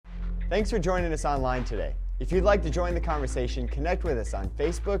Thanks for joining us online today. If you'd like to join the conversation, connect with us on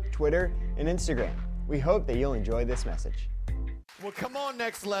Facebook, Twitter, and Instagram. We hope that you'll enjoy this message. Well, come on,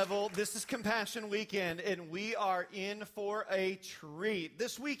 Next Level. This is Compassion Weekend, and we are in for a treat.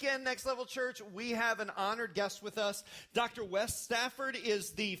 This weekend, Next Level Church, we have an honored guest with us. Dr. Wes Stafford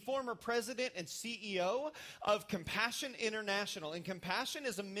is the former president and CEO of Compassion International. And Compassion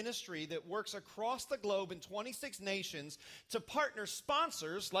is a ministry that works across the globe in 26 nations to partner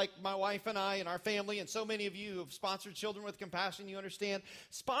sponsors like my wife and I and our family, and so many of you who have sponsored Children with Compassion, you understand,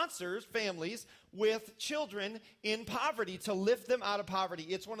 sponsors families with children in poverty to lift them out of poverty.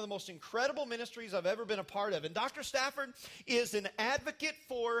 It's one of the most incredible ministries I've ever been a part of. And Dr. Stafford is an advocate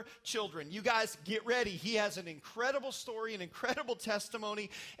for children. You guys get ready. He has an incredible story, an incredible testimony,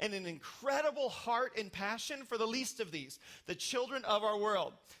 and an incredible heart and passion for the least of these, the children of our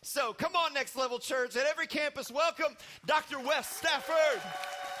world. So come on, Next Level Church. At every campus, welcome Dr. Wes Stafford.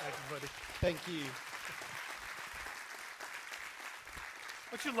 Thank you, buddy. Thank you.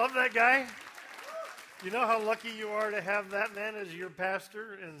 Don't you love that guy? You know how lucky you are to have that man as your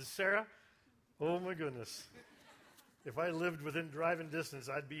pastor and Sarah? Oh, my goodness. If I lived within driving distance,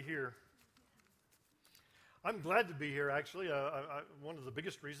 I'd be here. I'm glad to be here, actually. One of the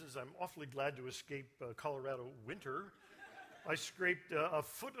biggest reasons I'm awfully glad to escape Colorado winter. I scraped a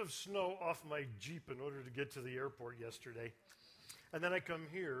foot of snow off my Jeep in order to get to the airport yesterday. And then I come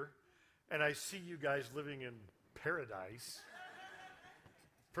here, and I see you guys living in paradise.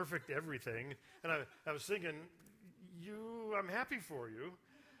 Perfect everything. And I was thinking, I'm happy for you,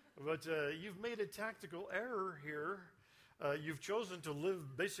 but you've made a tactical error here. You've chosen to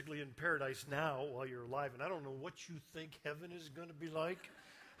live basically in paradise now while you're alive, and I don't know what you think heaven is going to be like,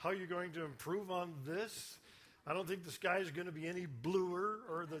 how you're going to improve on this. I don't think the sky is going to be any bluer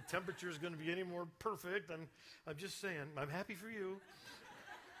or the temperature is going to be any more perfect. I'm just saying, I'm happy for you.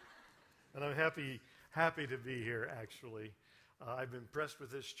 And I'm happy to be here, actually. I've been impressed with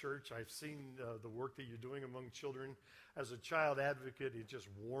this church. I've seen the work that you're doing among children. As a child advocate, it just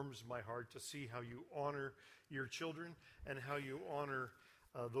warms my heart to see how you honor your children and how you honor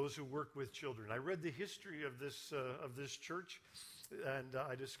those who work with children. I read the history of this church, and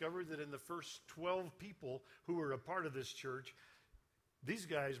I discovered that in the first 12 people who were a part of this church, these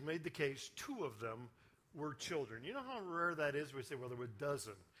guys made the case 2 of them were children. You know how rare that is? We say, well, there were a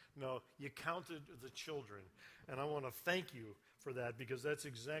dozen. No, you counted the children. And I want to thank you for that, because that's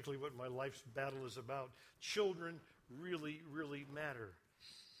exactly what my life's battle is about. Children really, really matter.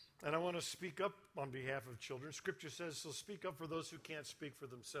 And I want to speak up on behalf of children. Scripture says, so speak up for those who can't speak for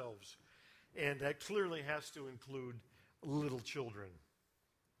themselves. And that clearly has to include little children.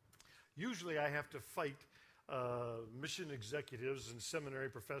 Usually I have to fight mission executives and seminary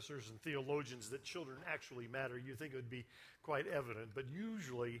professors and theologians that children actually matter. You think it would be quite evident, but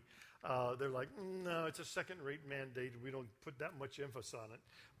usually they're like, no, it's a second-rate mandate. We don't put that much emphasis on it,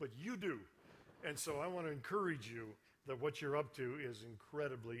 but you do. And so I want to encourage you that what you're up to is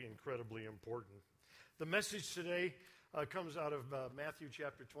incredibly, incredibly important. The message today comes out of Matthew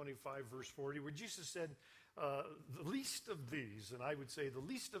chapter 25, verse 40, where Jesus said, the least of these, and I would say the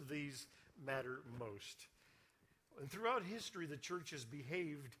least of these matter most. And throughout history, the church has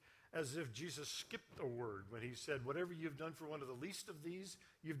behaved as if Jesus skipped a word when he said, whatever you've done for one of the least of these,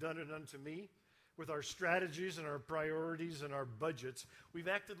 you've done it unto me. With our strategies and our priorities and our budgets, we've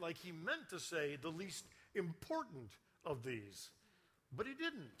acted like he meant to say the least important of these. But he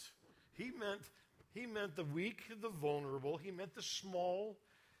didn't. He meant the weak, the vulnerable. He meant the small.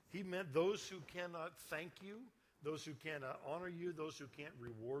 He meant those who cannot thank you, those who cannot honor you, those who can't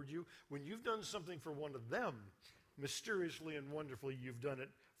reward you. When you've done something for one of them, mysteriously and wonderfully, you've done it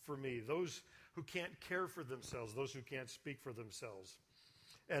for me. Those who can't care for themselves, those who can't speak for themselves.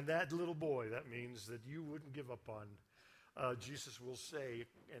 And that little boy, that means that you wouldn't give up on. Jesus will say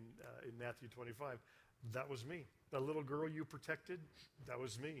in Matthew 25, that was me. That little girl you protected, that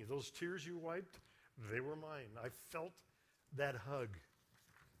was me. Those tears you wiped, they were mine. I felt that hug.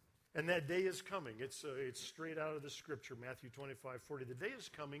 And that day is coming. It's straight out of the scripture, Matthew 25:40. The day is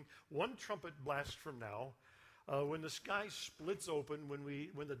coming, one trumpet blast from now, when the sky splits open,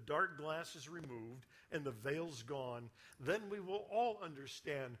 when the dark glass is removed and the veil's gone, then we will all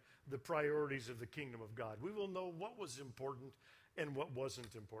understand the priorities of the kingdom of God. We will know what was important and what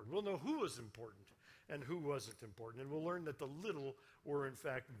wasn't important. We'll know who was important and who wasn't important. And we'll learn that the little were, in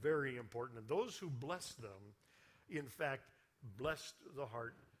fact, very important. And those who blessed them, in fact, blessed the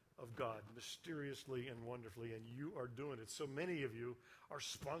heart of God mysteriously and wonderfully, and you are doing it. So many of you are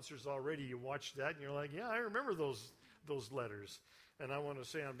sponsors already. You watch that and you're like, yeah, I remember those letters. And I want to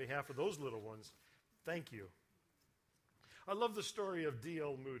say on behalf of those little ones, thank you. I love the story of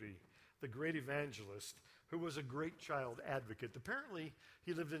D.L. Moody. the great evangelist, who was a great child advocate. Apparently,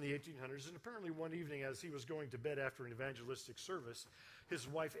 he lived in the 1800s, and apparently one evening as he was going to bed after an evangelistic service, his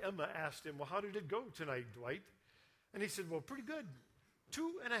wife Emma asked him, well, how did it go tonight, Dwight? And he said, well, pretty good.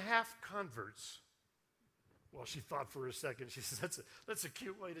 2.5 converts. Well, she thought for a second. She said, that's a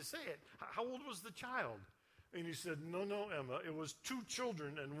cute way to say it. How old was the child? And he said, no, Emma, it was 2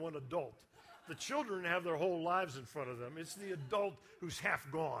 children and 1 adult. The children have their whole lives in front of them. It's the adult who's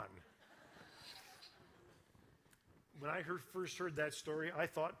half gone. When I first heard that story, I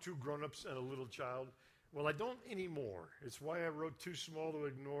thought 2 grown-ups and a little child. Well, I don't anymore. It's why I wrote Too Small to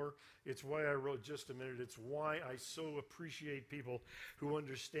Ignore. It's why I wrote Just a Minute. It's why I so appreciate people who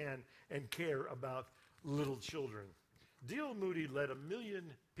understand and care about little children. D.L. Moody led 1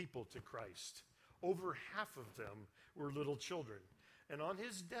 million people to Christ. Over half of them were little children. And on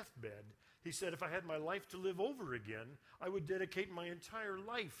his deathbed, he said, if I had my life to live over again, I would dedicate my entire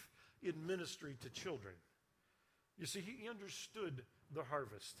life in ministry to children. You see, he understood the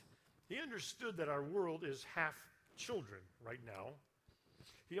harvest. He understood that our world is half children right now.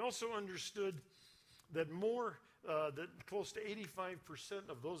 He also understood that that close to 85%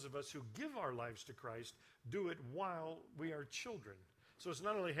 of those of us who give our lives to Christ do it while we are children. So it's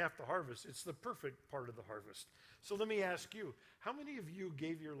not only half the harvest, it's the perfect part of the harvest. So let me ask you, how many of you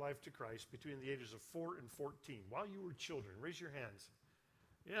gave your life to Christ between the ages of 4 and 14 while you were children? Raise your hands.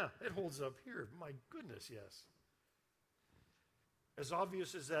 Yeah, it holds up here. My goodness, yes. As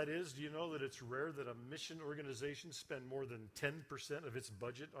obvious as that is, do you know that it's rare that a mission organization spend more than 10% of its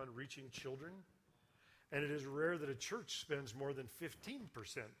budget on reaching children? And it is rare that a church spends more than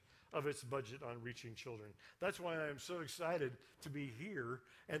 15% of its budget on reaching children. That's why I am so excited to be here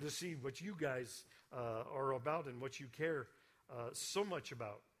and to see what you guys are about and what you care so much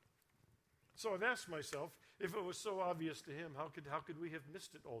about. So I've asked myself, if it was so obvious to him, how could we have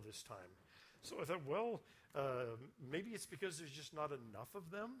missed it all this time? So I thought, well, maybe it's because there's just not enough of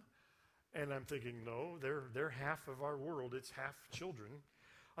them. And I'm thinking, no, they're half of our world. It's half children.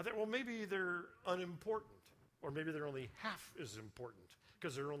 I thought, well, maybe they're unimportant, or maybe they're only half as important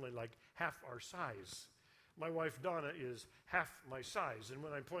because they're only like half our size. My wife, Donna, is half my size. And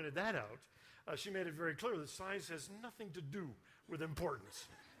when I pointed that out, she made it very clear that size has nothing to do with importance.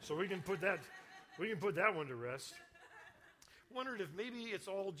 So we can put that one to rest. Wondered if maybe it's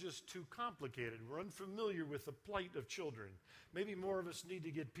all just too complicated. We're unfamiliar with the plight of children. Maybe more of us need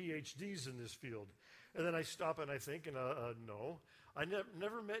to get PhDs in this field. And then I stop and I think, no. I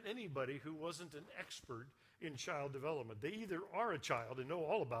never met anybody who wasn't an expert in child development. They either are a child and know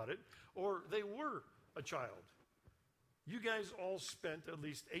all about it, or they were a child. You guys all spent at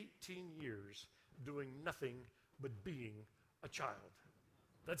least 18 years doing nothing but being a child.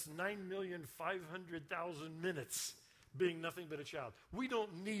 That's 9,500,000 minutes being nothing but a child. We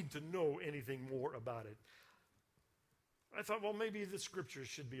don't need to know anything more about it. I thought, well, maybe the scriptures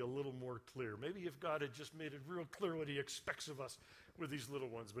should be a little more clear. Maybe if God had just made it real clear what he expects of us with these little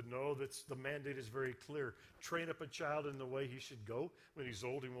ones. But no, the mandate is very clear. Train up a child in the way he should go. When he's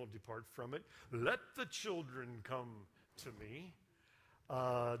old, he won't depart from it. Let the children come to me.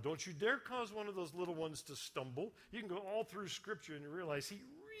 Don't you dare cause one of those little ones to stumble. You can go all through scripture and you realize he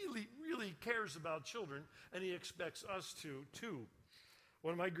really, really cares about children, and he expects us to too.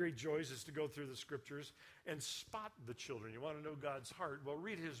 One of my great joys is to go through the scriptures and spot the children. You want to know God's heart? Well,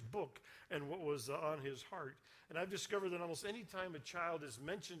 read his book and what was on his heart. And I've discovered that almost any time a child is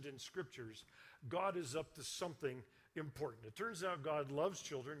mentioned in scriptures, God is up to something important. It turns out God loves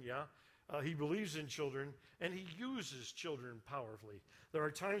children, yeah. He believes in children, and he uses children powerfully. There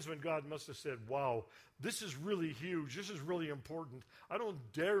are times when God must have said, wow, this is really huge. This is really important. I don't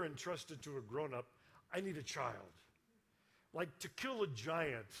dare entrust it to a grown-up. I need a child. Like to kill a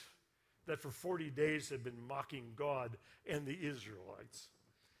giant that for 40 days had been mocking God and the Israelites.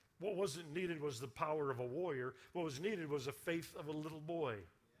 What wasn't needed was the power of a warrior. What was needed was the faith of a little boy.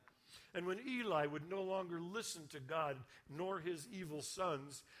 And when Eli would no longer listen to God nor his evil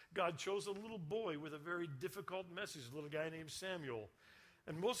sons, God chose a little boy with a very difficult message, a little guy named Samuel.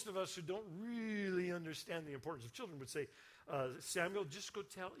 And most of us who don't really understand the importance of children would say, Samuel, just go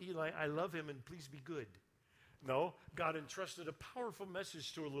tell Eli I love him and please be good. No, God entrusted a powerful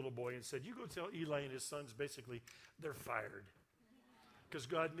message to a little boy and said, you go tell Eli and his sons, basically, they're fired. Because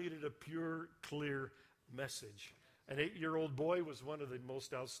God needed a pure, clear message. An 8-year-old boy was one of the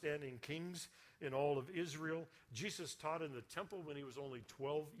most outstanding kings in all of Israel. Jesus taught in the temple when he was only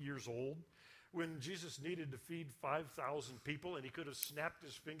 12 years old. When Jesus needed to feed 5,000 people and he could have snapped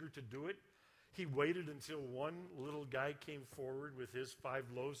his finger to do it, he waited until one little guy came forward with his 5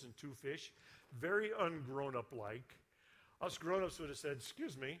 loaves and 2 fish. Very ungrown-up like. Us grown-ups would have said,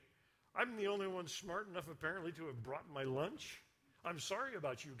 excuse me, I'm the only one smart enough, apparently, to have brought my lunch. I'm sorry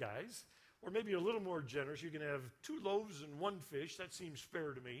about you guys. Or maybe a little more generous. You can have 2 loaves and 1 fish. That seems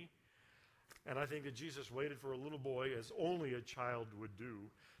fair to me. And I think that Jesus waited for a little boy, as only a child would do,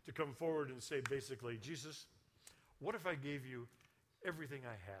 to come forward and say, basically, Jesus, what if I gave you everything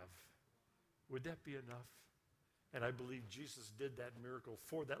I have? Would that be enough? And I believe Jesus did that miracle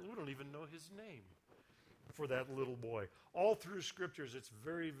for that. We don't even know his name, for that little boy. All through scriptures, it's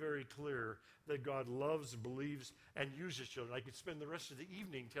very, very clear that God loves, believes, and uses children. I could spend the rest of the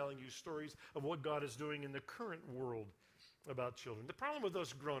evening telling you stories of what God is doing in the current world about children. The problem with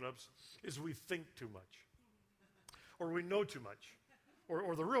us grown-ups is we think too much, or we know too much,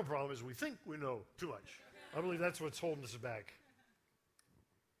 or the real problem is we think we know too much. I believe that's what's holding us back.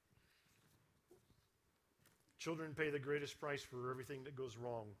 Children pay the greatest price for everything that goes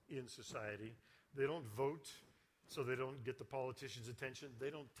wrong in society. They don't vote, so they don't get the politicians' attention. They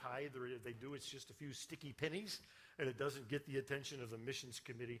don't tithe, or if they do, it's just a few sticky pennies, and it doesn't get the attention of the missions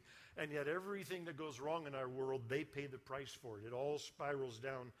committee. And yet everything that goes wrong in our world, they pay the price for it. It all spirals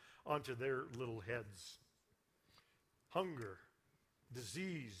down onto their little heads. Hunger,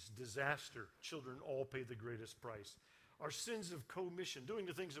 disease, disaster, children all pay the greatest price. Our sins of commission, doing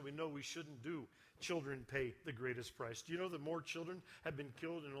the things that we know we shouldn't do, children pay the greatest price. Do you know that more children have been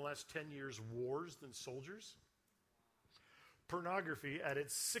killed in the last 10 years wars than soldiers? Pornography at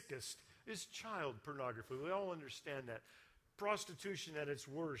its sickest is child pornography. We all understand that. Prostitution at its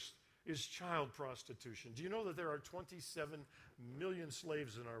worst is child prostitution. Do you know that there are 27 million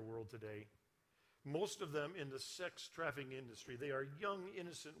slaves in our world today? Most of them in the sex trafficking industry. They are young,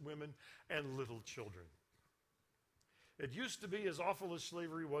 innocent women and little children. It used to be as awful as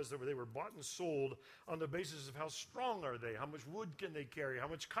slavery was, that they were bought and sold on the basis of how strong are they, how much wood can they carry, how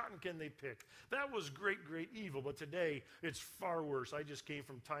much cotton can they pick. That was great, great evil, but today it's far worse. I just came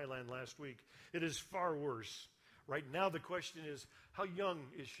from Thailand last week. It is far worse. Right now the question is, how young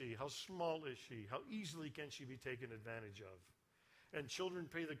is she? How small is she? How easily can she be taken advantage of? And children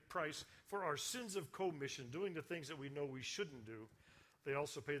pay the price for our sins of commission, doing the things that we know we shouldn't do. They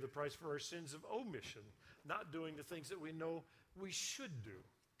also pay the price for our sins of omission, not doing the things that we know we should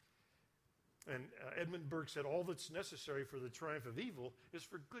do. And Edmund Burke said, all that's necessary for the triumph of evil is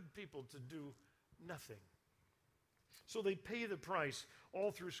for good people to do nothing. So they pay the price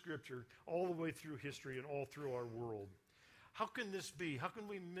all through Scripture, all the way through history, and all through our world. How can this be? How can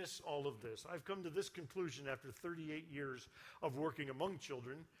we miss all of this? I've come to this conclusion after 38 years of working among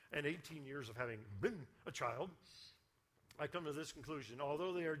children and 18 years of having been a child. I come to this conclusion.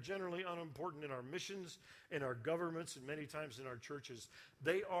 Although they are generally unimportant in our missions, in our governments, and many times in our churches,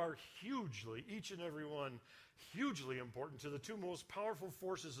 they are hugely, each and every one, hugely important to the 2 most powerful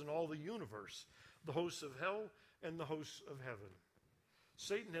forces in all the universe, the hosts of hell and the hosts of heaven.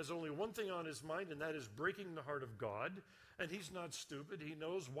 Satan has only one thing on his mind, and that is breaking the heart of God. And he's not stupid. He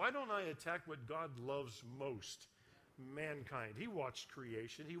knows, why don't I attack what God loves most? Mankind. He watched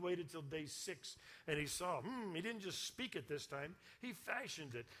creation. He waited till day 6 and he saw, he didn't just speak it this time. He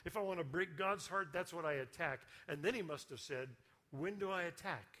fashioned it. If I want to break God's heart, that's what I attack. And then he must have said, when do I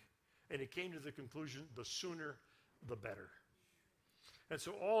attack? And he came to the conclusion, the sooner, the better. And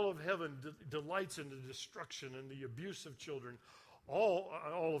so all of heaven delights in the destruction and the abuse of children, all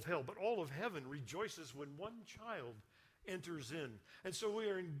of hell, but all of heaven rejoices when one child enters in. And so we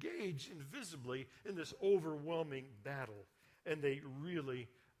are engaged invisibly in this overwhelming battle, and they really,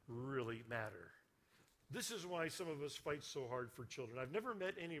 really matter. This is why some of us fight so hard for children. I've never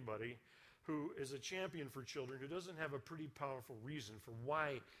met anybody who is a champion for children who doesn't have a pretty powerful reason for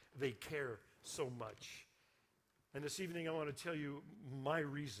why they care so much. And this evening I want to tell you my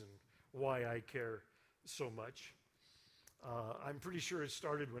reason why I care so much. I'm pretty sure it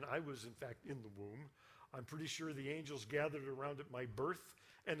started when I was, in fact, in the womb. I'm pretty sure the angels gathered around at my birth,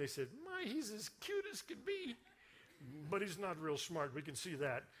 and they said, he's as cute as can be. But he's not real smart. We can see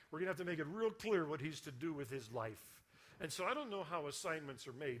that. We're going to have to make it real clear what he's to do with his life. And so I don't know how assignments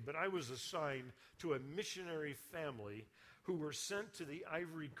are made, but I was assigned to a missionary family who were sent to the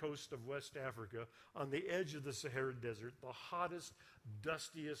Ivory Coast of West Africa on the edge of the Sahara Desert, the hottest,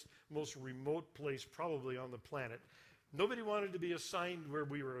 dustiest, most remote place probably on the planet. Nobody wanted to be assigned where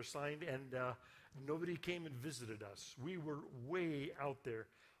we were assigned, and nobody came and visited us. We were way out there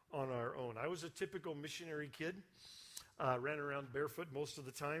on our own. I was a typical missionary kid, ran around barefoot most of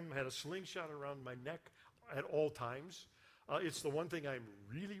the time, had a slingshot around my neck at all times. It's the one thing I'm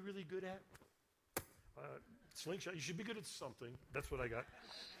really, really good at. Slingshot, you should be good at something. That's what I got.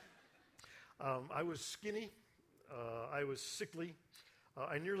 I was skinny. I was sickly.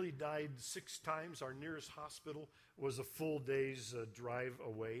 I nearly died 6 times. Our nearest hospital was a full day's drive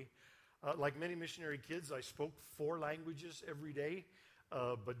away. Like many missionary kids, I spoke 4 languages every day,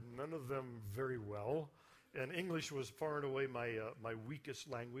 but none of them very well. And English was far and away my weakest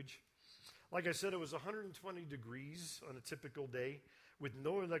language. Like I said, it was 120 degrees on a typical day with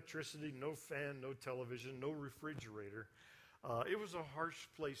no electricity, no fan, no television, no refrigerator. It was a harsh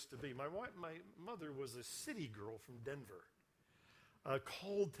place to be. My mother was a city girl from Denver,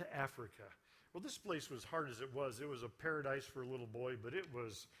 called to Africa. Well, this place was hard as it was. It was a paradise for a little boy, but it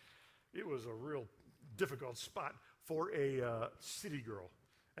was a real difficult spot for a city girl.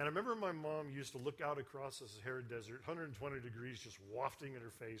 And I remember my mom used to look out across the Sahara Desert, 120 degrees just wafting in her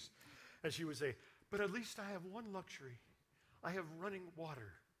face, and she would say, "But at least I have one luxury. I have running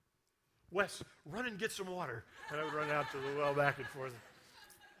water. Wes, run and get some water." And I would run out to the well back and forth.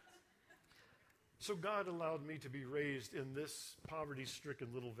 So God allowed me to be raised in this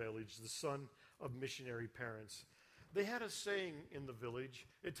poverty-stricken little village, the son of missionary parents. They had a saying in the village,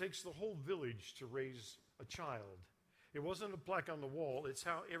 it takes the whole village to raise a child. It wasn't a plaque on the wall, it's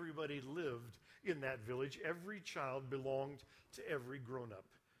how everybody lived in that village. Every child belonged to every grown-up.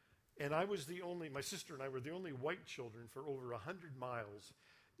 And my sister and I were the only white children for over 100 miles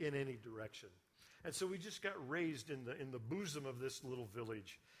in any direction. And so we just got raised in the bosom of this little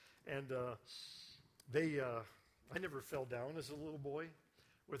village. And I never fell down as a little boy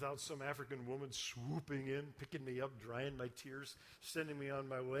without some African woman swooping in, picking me up, drying my tears, sending me on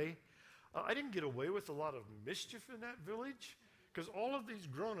my way. I didn't get away with a lot of mischief in that village because all of these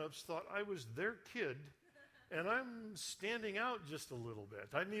grown-ups thought I was their kid, and I'm standing out just a little bit.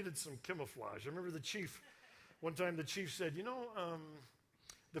 I needed some camouflage. I remember one time the chief said,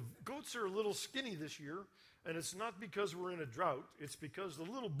 the goats are a little skinny this year, and it's not because we're in a drought. It's because the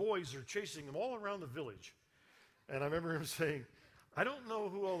little boys are chasing them all around the village. And I remember him saying, I don't know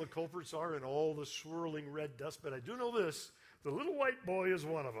who all the culprits are in all the swirling red dust, but I do know this, the little white boy is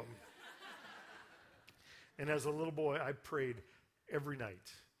one of them. And as a little boy, I prayed every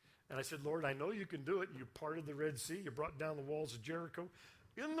night. And I said, Lord, I know you can do it. You parted the Red Sea. You brought down the walls of Jericho.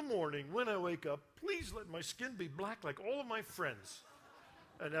 In the morning, when I wake up, please let my skin be black like all of my friends.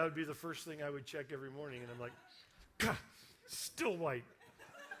 And that would be the first thing I would check every morning. And I'm like, God, still white.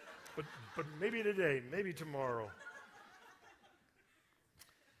 But maybe today, maybe tomorrow.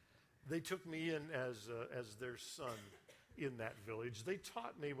 They took me in as their son in that village. They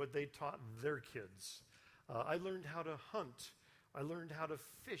taught me what they taught their kids. I learned how to hunt. I learned how to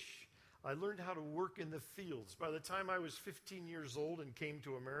fish. I learned how to work in the fields. By the time I was 15 years old and came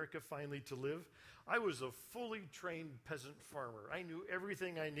to America finally to live, I was a fully trained peasant farmer. I knew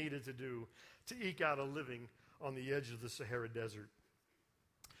everything I needed to do to eke out a living on the edge of the Sahara Desert.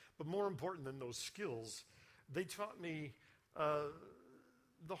 But more important than those skills, they taught me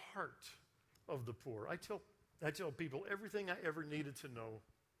the heart of the poor. I tell people everything I ever needed to know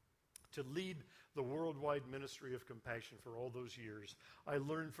to lead the worldwide ministry of compassion for all those years, I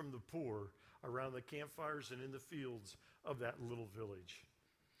learned from the poor around the campfires and in the fields of that little village.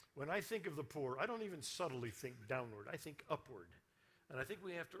 When I think of the poor, I don't even subtly think downward. I think upward. And I think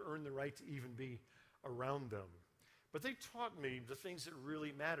we have to earn the right to even be around them. But they taught me the things that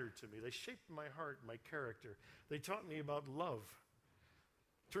really mattered to me. They shaped my heart, my character. They taught me about love.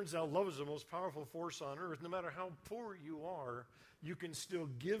 Turns out love is the most powerful force on earth. No matter how poor you are, you can still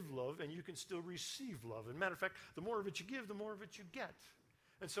give love and you can still receive love. As a matter of fact, the more of it you give, the more of it you get.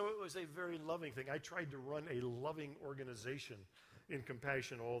 And so it was a very loving thing. I tried to run a loving organization in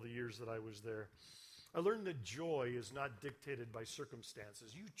Compassion all the years that I was there. I learned that joy is not dictated by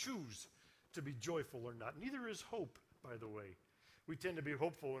circumstances. You choose to be joyful or not. Neither is hope, by the way. We tend to be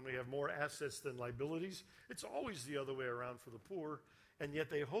hopeful when we have more assets than liabilities. It's always the other way around for the poor. And yet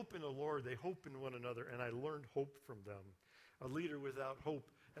they hope in the Lord, they hope in one another, and I learned hope from them. A leader without hope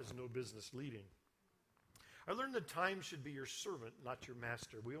has no business leading. I learned that time should be your servant, not your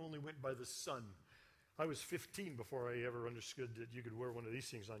master. We only went by the sun. I was 15 before I ever understood that you could wear one of these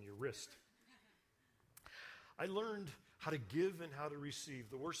things on your wrist. I learned how to give and how to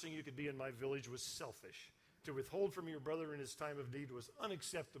receive. The worst thing you could be in my village was selfish. To withhold from your brother in his time of need was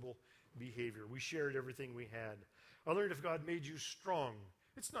unacceptable behavior. We shared everything we had. I learned if God made you strong,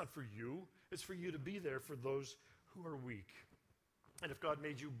 it's not for you. It's for you to be there for those who are weak. And if God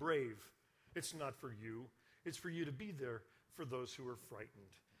made you brave, it's not for you. It's for you to be there for those who are frightened.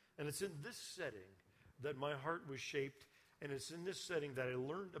 And it's in this setting that my heart was shaped, and it's in this setting that I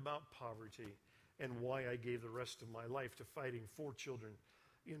learned about poverty and why I gave the rest of my life to fighting for children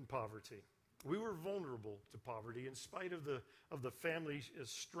in poverty. We were vulnerable to poverty in spite of the family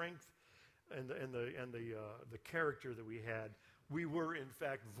strength and the character that we had. We were in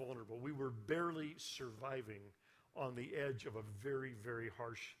fact vulnerable. We were barely surviving on the edge of a very, very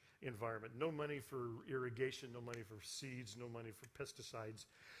harsh environment. No money for irrigation, no money for seeds, no money for pesticides.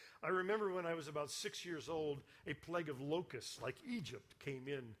 I remember when I was about 6 years old, a plague of locusts like Egypt came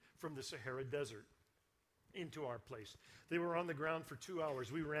in from the Sahara Desert into our place. They were on the ground for 2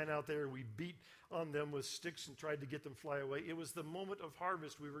 hours. We ran out there, we beat on them with sticks and tried to get them fly away. It was the moment of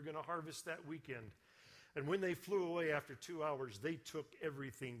harvest. We were going to harvest that weekend. And when they flew away after 2 hours, they took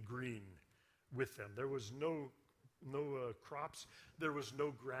everything green with them. There was no crops. There was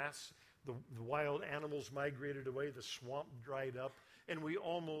no grass. The wild animals migrated away. The swamp dried up. And we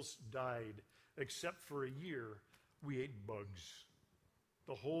almost died. Except for a year, we ate bugs.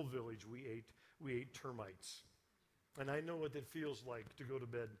 The whole village we ate termites. And I know what it feels like to go to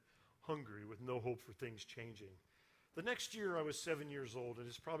bed hungry with no hope for things changing. The next year I was 7 years old, and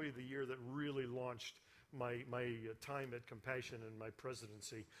it's probably the year that really launched my time at Compassion and my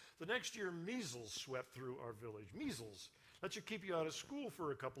presidency. The next year, measles swept through our village. Measles. That should keep you out of school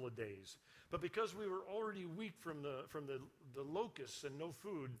for a couple of days. But because we were already weak from the locusts and no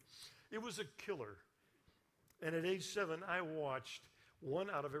food, it was a killer. And at age 7, I watched 1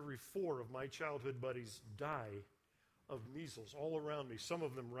 out of every 4 of my childhood buddies die of measles all around me, some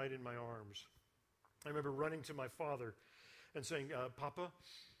of them right in my arms. I remember running to my father and saying, Papa,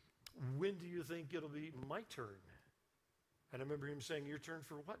 when do you think it'll be my turn? And I remember him saying, your turn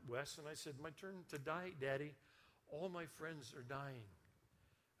for what, Wes? And I said, my turn to die, Daddy. All my friends are dying.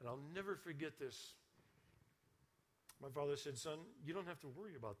 And I'll never forget this. My father said, son, you don't have to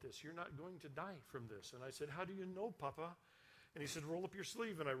worry about this. You're not going to die from this. And I said, how do you know, Papa? And he said, roll up your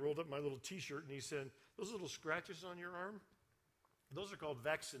sleeve. And I rolled up my little T-shirt, and he said, those little scratches on your arm, those are called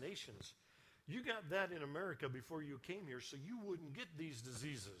vaccinations. You got that in America before you came here, so you wouldn't get these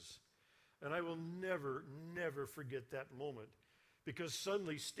diseases. And I will never, never forget that moment. Because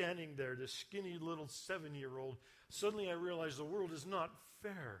suddenly, standing there, this skinny little 7-year-old, suddenly I realized the world is not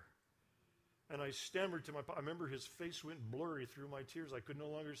fair. And I stammered to I remember his face went blurry through my tears. I could no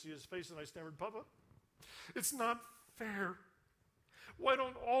longer see his face, and I stammered, Papa, it's not fair. Why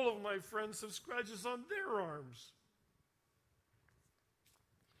don't all of my friends have scratches on their arms?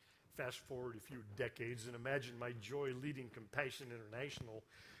 Fast forward a few decades and imagine my joy leading Compassion International,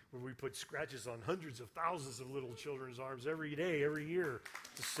 where we put scratches on hundreds of thousands of little children's arms every day, every year,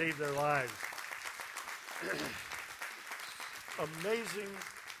 to save their lives.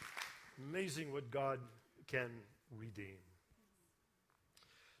 Amazing what God can redeem.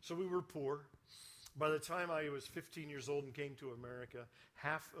 So we were poor. By the time I was 15 years old and came to America,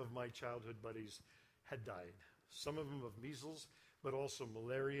 half of my childhood buddies had died. Some of them of measles, but also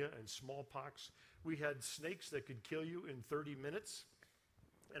malaria and smallpox. We had snakes that could kill you in 30 minutes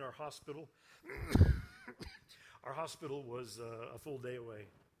in our hospital. Our hospital was a full day away.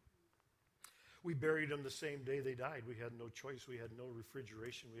 We buried them the same day they died. We had no choice. We had no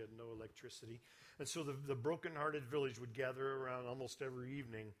refrigeration. We had no electricity. And so the broken-hearted village would gather around almost every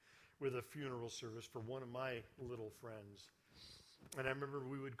evening with a funeral service for one of my little friends. And I remember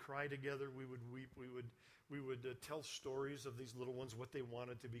we would cry together. We would weep. We would tell stories of these little ones, what they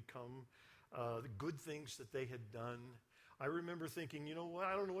wanted to become, the good things that they had done. I remember thinking, you know what,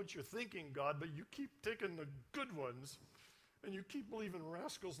 I don't know what you're thinking, God, but you keep taking the good ones, and you keep leaving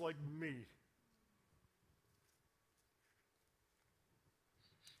rascals like me.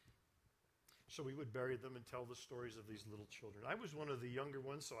 So we would bury them and tell the stories of these little children. I was one of the younger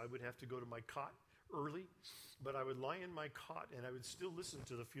ones, so I would have to go to my cot early, but I would lie in my cot and I would still listen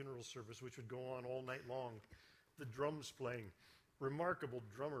to the funeral service, which would go on all night long. The drums playing. Remarkable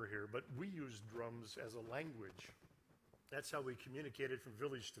drummer here, but we used drums as a language. That's how we communicated from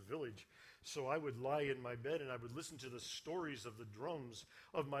village to village. So I would lie in my bed and I would listen to the stories of the drums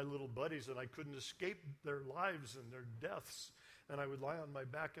of my little buddies, and I couldn't escape their lives and their deaths. And I would lie on my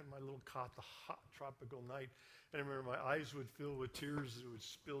back in my little cot, the hot tropical night. And I remember my eyes would fill with tears. It would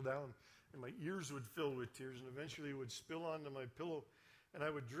spill down. And my ears would fill with tears. And eventually it would spill onto my pillow. And I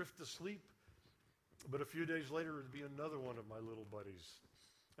would drift to sleep. But a few days later, it would be another one of my little buddies.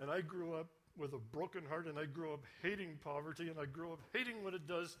 And I grew up with a broken heart. And I grew up hating poverty. And I grew up hating what it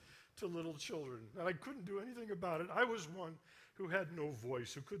does to little children. And I couldn't do anything about it. I was one who had no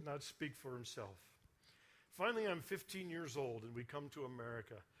voice, who could not speak for himself. Finally, I'm 15 years old, and we come to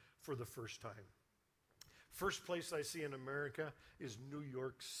America for the first time. First place I see in America is New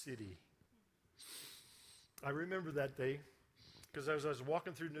York City. I remember that day, because as I was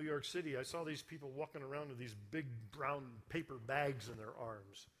walking through New York City, I saw these people walking around with these big brown paper bags in their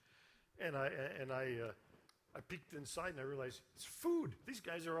arms. And I peeked inside, and I realized, it's food. These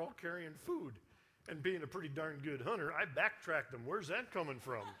guys are all carrying food. And being a pretty darn good hunter, I backtracked them. Where's that coming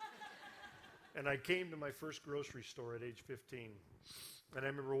from? And I came to my first grocery store at age 15. And I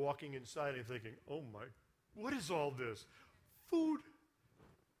remember walking inside and thinking, oh my, what is all this? Food.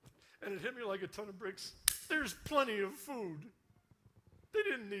 And it hit me like a ton of bricks. There's plenty of food. They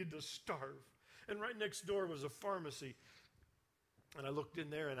didn't need to starve. And right next door was a pharmacy. And I looked in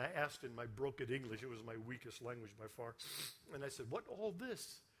there and I asked in my broken English, it was my weakest language by far, and I said, what all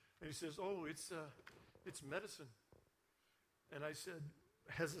this? And he says, oh, it's medicine. And I said,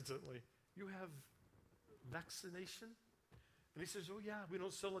 hesitantly, you have vaccination? And he says, oh yeah, we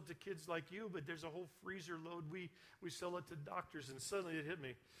don't sell it to kids like you, but there's a whole freezer load. We sell it to doctors. And suddenly it hit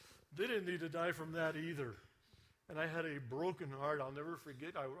me. They didn't need to die from that either. And I had a broken heart. I'll never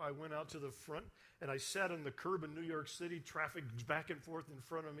forget. I went out to the front, and I sat on the curb in New York City, traffic back and forth in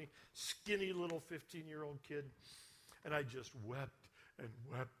front of me, skinny little 15-year-old kid. And I just wept and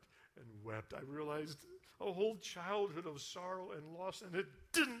wept and wept. I realized a whole childhood of sorrow and loss, and it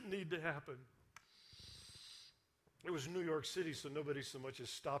didn't need to happen. It was New York City, so nobody so much as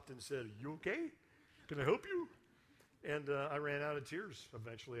stopped and said, you okay? Can I help you? And I ran out of tears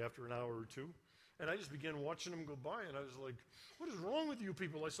eventually after an hour or two. And I just began watching them go by, and I was like, what is wrong with you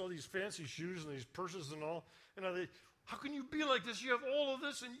people? I saw these fancy shoes and these purses and all, and I thought, how can you be like this? You have all of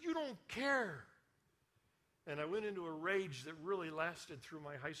this, and you don't care. And I went into a rage that really lasted through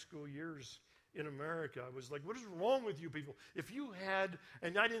my high school years in America. I was like, what is wrong with you people? If you had,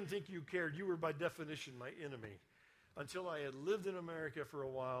 and I didn't think you cared, you were by definition my enemy. Until I had lived in America for a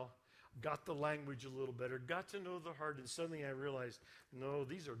while, got the language a little better, got to know the heart, and suddenly I realized, no,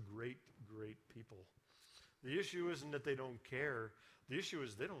 these are great, great people. The issue isn't that they don't care. The issue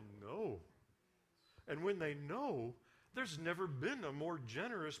is they don't know. And when they know, there's never been a more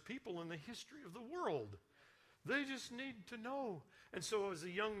generous people in the history of the world. They just need to know. And so as a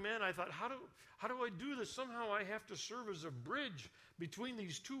young man, I thought, how do I do this? Somehow I have to serve as a bridge between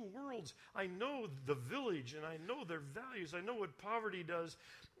these two worlds. I know the village, and I know their values. I know what poverty does.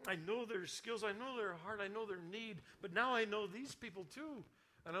 I know their skills. I know their heart. I know their need. But now I know these people too.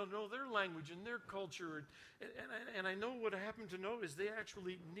 And I know their language and their culture. And I know what I happen to know is they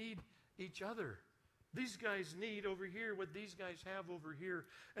actually need each other. These guys need over here what these guys have over here.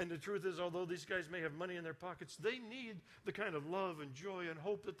 And the truth is, although these guys may have money in their pockets, they need the kind of love and joy and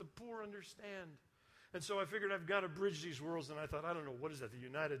hope that the poor understand. And so I figured I've got to bridge these worlds. And I thought, I don't know, what is that, the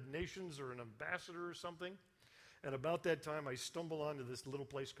United Nations or an ambassador or something? And about that time, I stumbled onto this little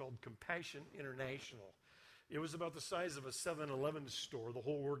place called Compassion International. It was about the size of a 7-Eleven store, the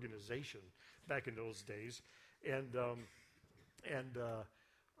whole organization back in those days. And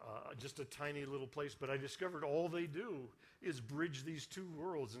just a tiny little place, but I discovered all they do is bridge these two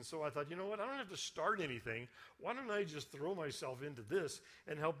worlds. And so I thought, you know what, I don't have to start anything. Why don't I just throw myself into this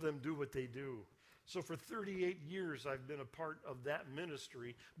and help them do what they do? So for 38 years, I've been a part of that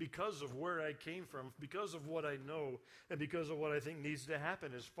ministry because of where I came from, because of what I know, and because of what I think needs to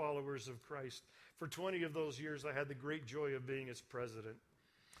happen as followers of Christ. For 20 of those years, I had the great joy of being its president.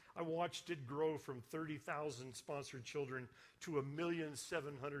 I watched it grow from 30,000 sponsored children to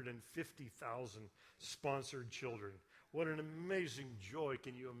 1,750,000 sponsored children. What an amazing joy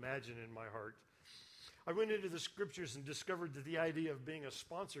can you imagine in my heart. I went into the scriptures and discovered that the idea of being a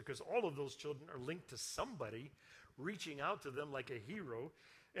sponsor, because all of those children are linked to somebody reaching out to them like a hero.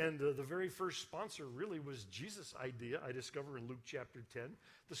 And the very first sponsor really was Jesus' idea, I discover in Luke chapter 10,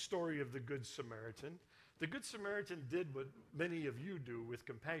 the story of the Good Samaritan. The Good Samaritan did what many of you do with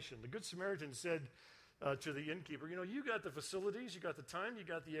compassion. The Good Samaritan said to the innkeeper, you know, you got the facilities, you got the time, you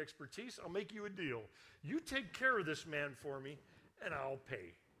got the expertise, I'll make you a deal. You take care of this man for me, and I'll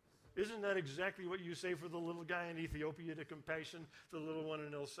pay. Isn't that exactly what you say for the little guy in Ethiopia to compassion, the little one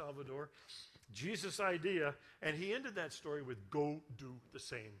in El Salvador? Jesus' idea, and he ended that story with, go do the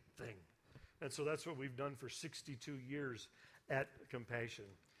same thing. And so that's what we've done for 62 years at Compassion.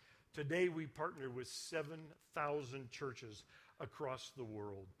 Today we partner with 7,000 churches across the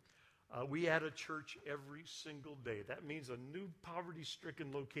world. We add a church every single day. That means a new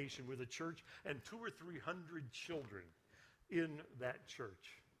poverty-stricken location with a church and 200 or 300 children in that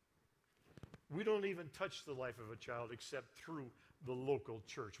church. We don't even touch the life of a child except through the local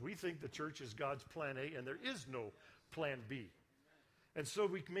church. We think the church is God's plan A, and there is no plan B. And so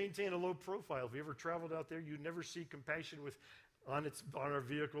we maintain a low profile. If you ever traveled out there, you never see Compassion on our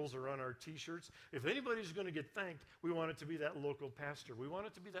vehicles or on our T-shirts. If anybody's going to get thanked, we want it to be that local pastor. We want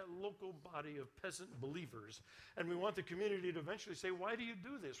it to be that local body of peasant believers. And we want the community to eventually say, why do you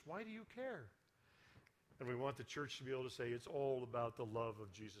do this? Why do you care? And we want the church to be able to say, it's all about the love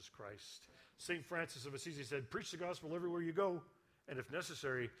of Jesus Christ. St. Francis of Assisi said, preach the gospel everywhere you go, and if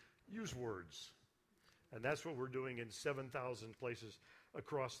necessary, use words. And that's what we're doing in 7,000 places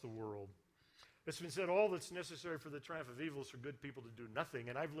across the world. It's been said all that's necessary for the triumph of evil is for good people to do nothing.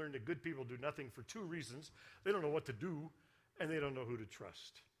 And I've learned that good people do nothing for two reasons. They don't know what to do, and they don't know who to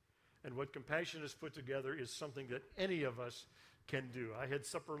trust. And what Compassion has put together is something that any of us can do. I had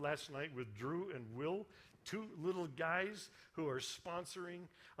supper last night with Drew and Will, two little guys who are sponsoring,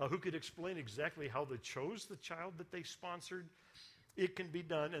 who could explain exactly how they chose the child that they sponsored. It can be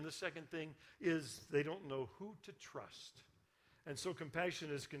done. And the second thing is they don't know who to trust. And so Compassion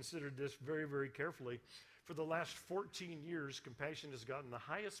has considered this very, very carefully. For the last 14 years, Compassion has gotten the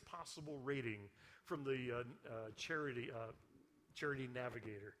highest possible rating from the Charity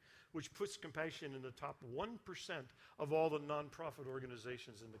Navigator, which puts Compassion in the top 1% of all the nonprofit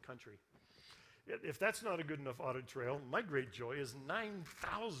organizations in the country. If that's not a good enough audit trail, my great joy is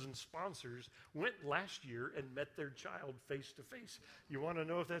 9,000 sponsors went last year and met their child face to face. You want to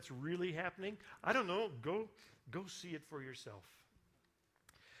know if that's really happening? I don't know. Go see it for yourself.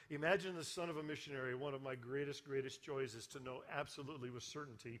 Imagine the son of a missionary. One of my greatest joys is to know absolutely with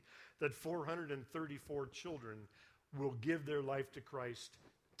certainty that 434 children will give their life to Christ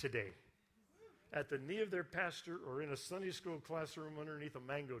today, at the knee of their pastor or in a Sunday school classroom underneath a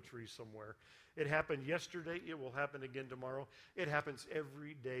mango tree somewhere. It happened yesterday. It will happen again tomorrow. It happens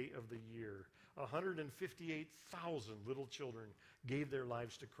every day of the year. 158,000 little children gave their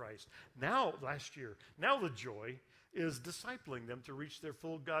lives to Christ. Last year, the joy is discipling them to reach their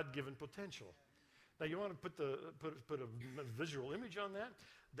full God-given potential. Now, you want to put a visual image on that?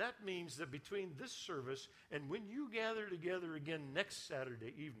 That means that between this service and when you gather together again next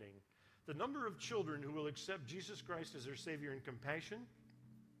Saturday evening, the number of children who will accept Jesus Christ as their Savior in Compassion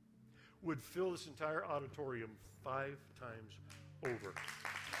would fill this entire auditorium 5 times over.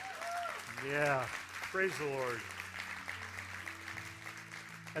 Yeah, praise the Lord.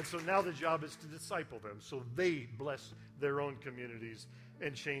 And so now the job is to disciple them so they bless their own communities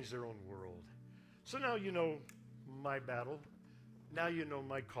and change their own world. So now you know my battle. Now you know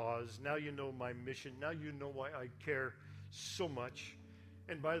my cause. Now you know my mission. Now you know why I care so much.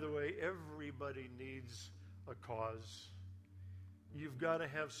 And by the way, everybody needs a cause. You've got to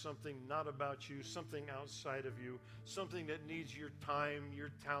have something not about you, something outside of you, something that needs your time,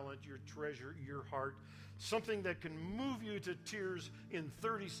 your talent, your treasure, your heart, something that can move you to tears in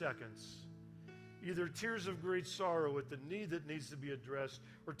 30 seconds. Either tears of great sorrow at the need that needs to be addressed,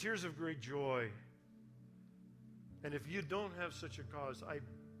 or tears of great joy. And if you don't have such a cause, I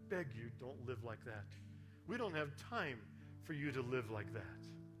beg you, don't live like that. We don't have time for you to live like that.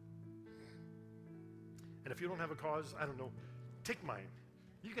 And if you don't have a cause, I don't know, take mine.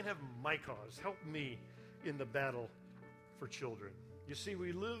 You can have my cause. Help me in the battle for children. You see,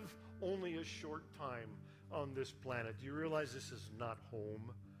 we live only a short time on this planet. Do you realize this is not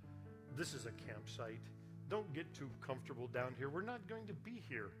home? This is a campsite. Don't get too comfortable down here. We're not going to be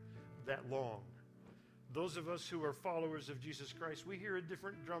here that long. Those of us who are followers of Jesus Christ, we hear a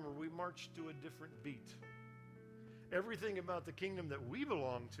different drummer. We march to a different beat. Everything about the kingdom that we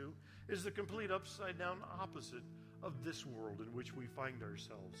belong to is the complete upside-down opposite of this world in which we find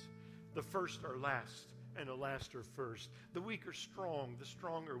ourselves. The first are last, and the last are first. The weak are strong, the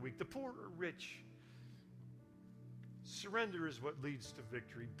strong are weak. The poor are rich. Surrender is what leads to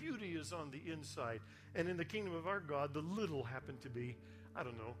victory. Beauty is on the inside. And in the kingdom of our God, the little happen to be,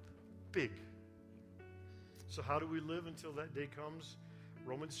 big. So how do we live until that day comes?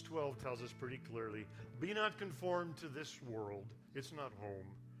 Romans 12 tells us pretty clearly, be not conformed to this world. It's not home.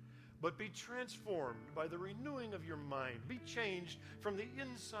 But be transformed by the renewing of your mind. Be changed from the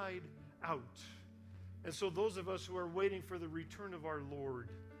inside out. And so those of us who are waiting for the return of our Lord,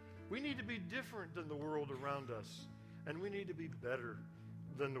 we need to be different than the world around us. And we need to be better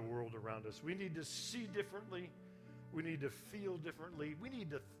than the world around us. We need to see differently. We need to feel differently. We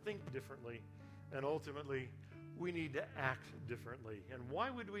need to think differently. And ultimately, we need to act differently. And why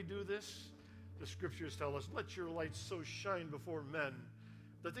would we do this? The scriptures tell us, let your light so shine before men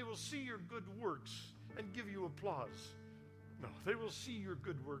that they will see your good works and give you applause. No, they will see your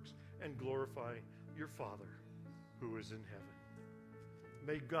good works and glorify your Father who is in heaven.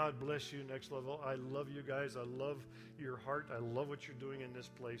 May God bless you, Next Level. I love you guys. I love your heart. I love what you're doing in this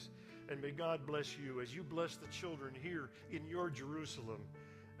place. And may God bless you as you bless the children here in your Jerusalem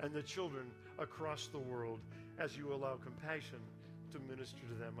and the children across the world as you allow Compassion to minister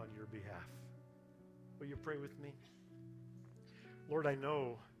to them on your behalf. Will you pray with me? Lord, I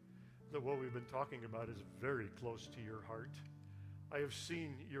know that what we've been talking about is very close to your heart. I have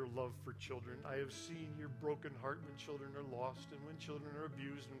seen your love for children. I have seen your broken heart when children are lost and when children are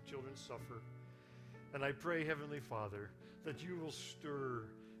abused and children suffer. And I pray, Heavenly Father, that you will stir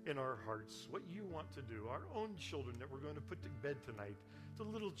in our hearts what you want to do. Our own children that we're going to put to bed tonight, the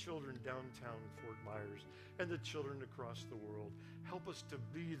little children downtown Fort Myers and the children across the world. Help us to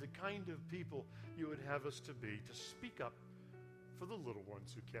be the kind of people you would have us to be, to speak up for the little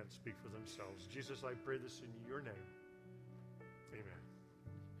ones who can't speak for themselves. Jesus, I pray this in your name. Amen.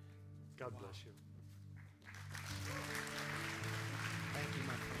 God bless you. Thank you,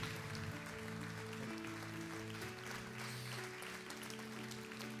 my friend.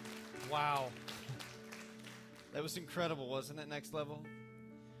 Wow. That was incredible, wasn't it? Next level.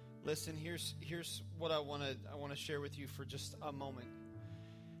 Listen, here's what I want to share with you for just a moment.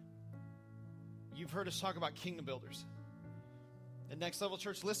 You've heard us talk about kingdom builders. At Next Level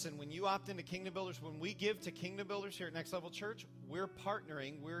Church, listen, when you opt into kingdom builders, when we give to kingdom builders here at Next Level Church, we're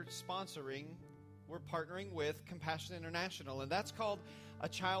partnering with Compassion International, and that's called a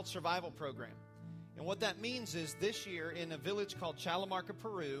child survival program. And what that means is this year in a village called Chalamarca,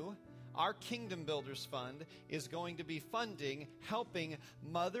 Peru, our Kingdom Builders Fund is going to be funding, helping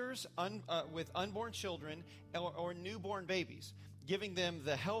mothers with unborn children or newborn babies, giving them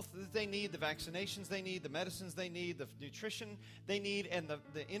the health that they need, the vaccinations they need, the medicines they need, the nutrition they need, and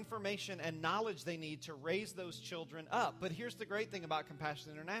the information and knowledge they need to raise those children up. But here's the great thing about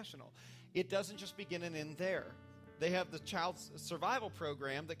Compassion International. It doesn't just begin and end there. They have the child survival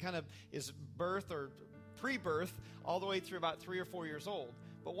program that kind of is birth or pre-birth all the way through about 3 or 4 years old.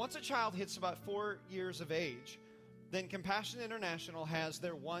 But once a child hits about 4 years of age, then Compassion International has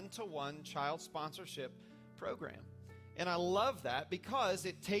their one-to-one child sponsorship program. And I love that because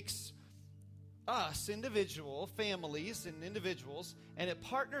it takes us, individual families and individuals, and it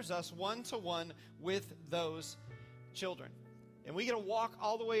partners us one-to-one with those children. And we get to walk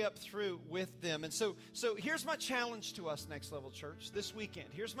all the way up through with them. And so here's my challenge to us, Next Level Church, this weekend.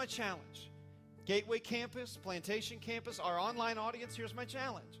 Here's my challenge. Gateway Campus, Plantation Campus, our online audience, here's my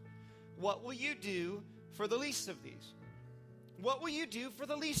challenge. What will you do for the least of these? What will you do for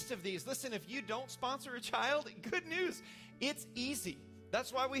the least of these? Listen, if you don't sponsor a child, good news, it's easy.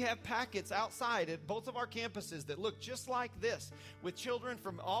 That's why we have packets outside at both of our campuses that look just like this with children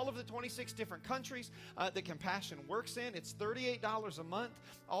from all of the 26 different countries that Compassion works in. It's $38 a month.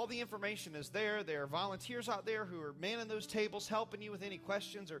 All the information is there. There are volunteers out there who are manning those tables, helping you with any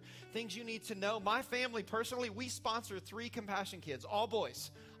questions or things you need to know. My family, personally, we sponsor 3 Compassion kids, all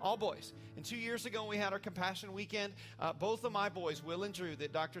boys. All boys. And 2 years ago, when we had our Compassion Weekend, both of my boys, Will and Drew,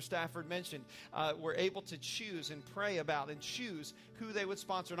 that Dr. Stafford mentioned, were able to choose and pray about and choose who they would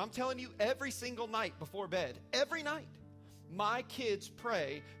sponsor. And I'm telling you, every single night before bed, every night, my kids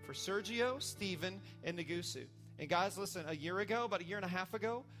pray for Sergio, Stephen, and Nagusu. And guys, listen, about a year and a half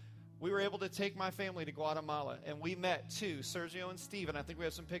ago, we were able to take my family to Guatemala, and we met 2, Sergio and Stephen. I think we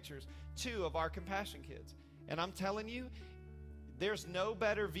have some pictures, 2 of our Compassion kids. And I'm telling you, there's no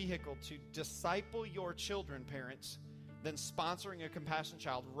better vehicle to disciple your children, parents, than sponsoring a Compassion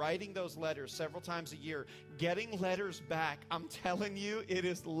child, writing those letters several times a year, getting letters back. I'm telling you, it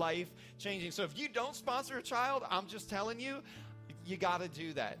is life-changing. So if you don't sponsor a child, I'm just telling you, you got to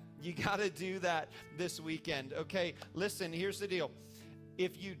do that. You got to do that this weekend, okay? Listen, here's the deal.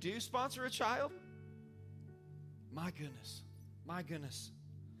 If you do sponsor a child, my goodness,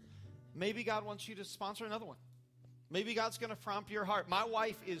 maybe God wants you to sponsor another one. Maybe God's going to prompt your heart. My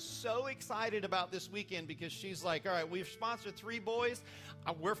wife is so excited about this weekend because she's like, all right, we've sponsored 3 boys.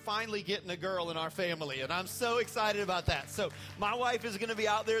 We're finally getting a girl in our family, and I'm so excited about that. So my wife is going to be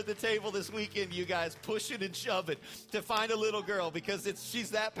out there at the table this weekend, you guys, pushing and shoving to find a little girl because she's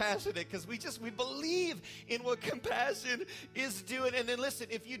that passionate because we believe in what Compassion is doing. And then listen,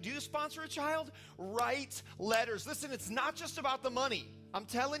 if you do sponsor a child, write letters. Listen, it's not just about the money. I'm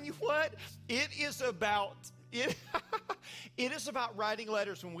telling you what, it is about... It is about writing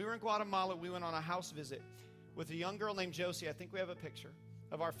letters. When we were in Guatemala, we went on a house visit with a young girl named Josie. I think we have a picture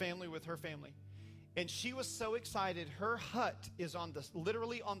of our family with her family. And she was so excited. Her hut is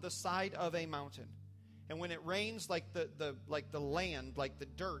literally on the side of a mountain. And when it rains, like the land, like the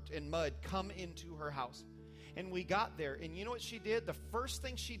dirt and mud come into her house. And we got there. And you know what she did? The first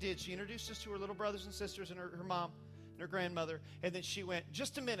thing she did, she introduced us to her little brothers and sisters and her mom and her grandmother. And then she went,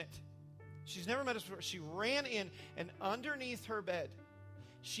 just a minute. She's never met us before. She ran in, and underneath her bed,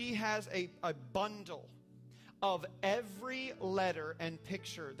 she has a bundle of every letter and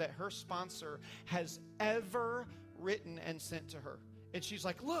picture that her sponsor has ever written and sent to her. And she's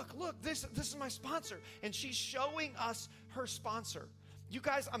like, look, this is my sponsor. And she's showing us her sponsor. You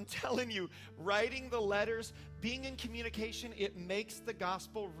guys, I'm telling you, writing the letters, being in communication, it makes the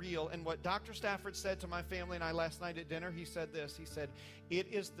gospel real. And what Dr. Stafford said to my family and I last night at dinner, he said this. He said, it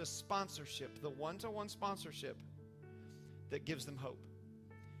is the sponsorship, the one-to-one sponsorship that gives them hope.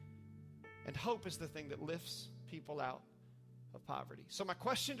 And hope is the thing that lifts people out of poverty. So my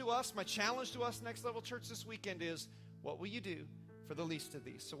question to us, my challenge to us, Next Level Church, this weekend is, what will you do for the least of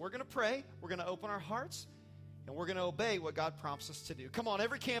these? So we're going to pray, we're going to open our hearts, and we're going to obey what God prompts us to do. Come on,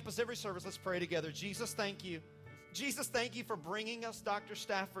 every campus, every service, let's pray together. Jesus, thank you. Jesus, thank you for bringing us Dr.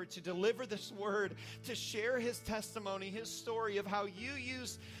 Stafford to deliver this word, to share his testimony, his story of how you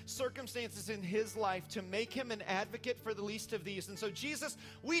used circumstances in his life to make him an advocate for the least of these. And so, Jesus,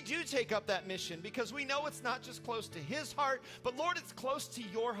 we do take up that mission because we know it's not just close to his heart, but Lord, it's close to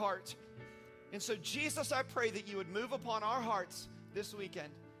your heart. And so, Jesus, I pray that you would move upon our hearts this weekend,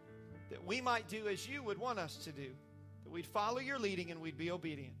 that we might do as you would want us to do, that we'd follow your leading and we'd be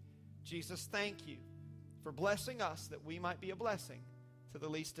obedient. Jesus, thank you for blessing us that we might be a blessing to the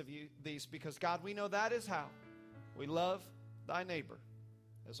least of these, because God, we know that is how we love thy neighbor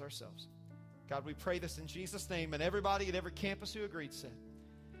as ourselves. God, we pray this in Jesus' name, and everybody at every campus who agreed said,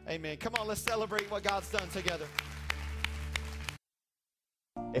 amen. Come on, let's celebrate what God's done together.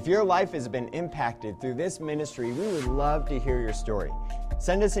 If your life has been impacted through this ministry, we would love to hear your story.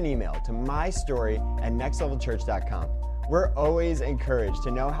 Send us an email to mystory@nextlevelchurch.com. We're always encouraged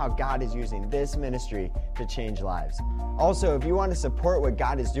to know how God is using this ministry to change lives. Also, if you want to support what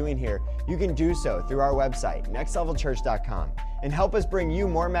God is doing here, you can do so through our website, nextlevelchurch.com, and help us bring you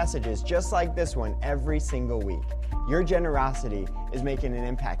more messages just like this one every single week. Your generosity is making an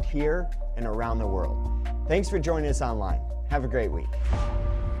impact here and around the world. Thanks for joining us online. Have a great week.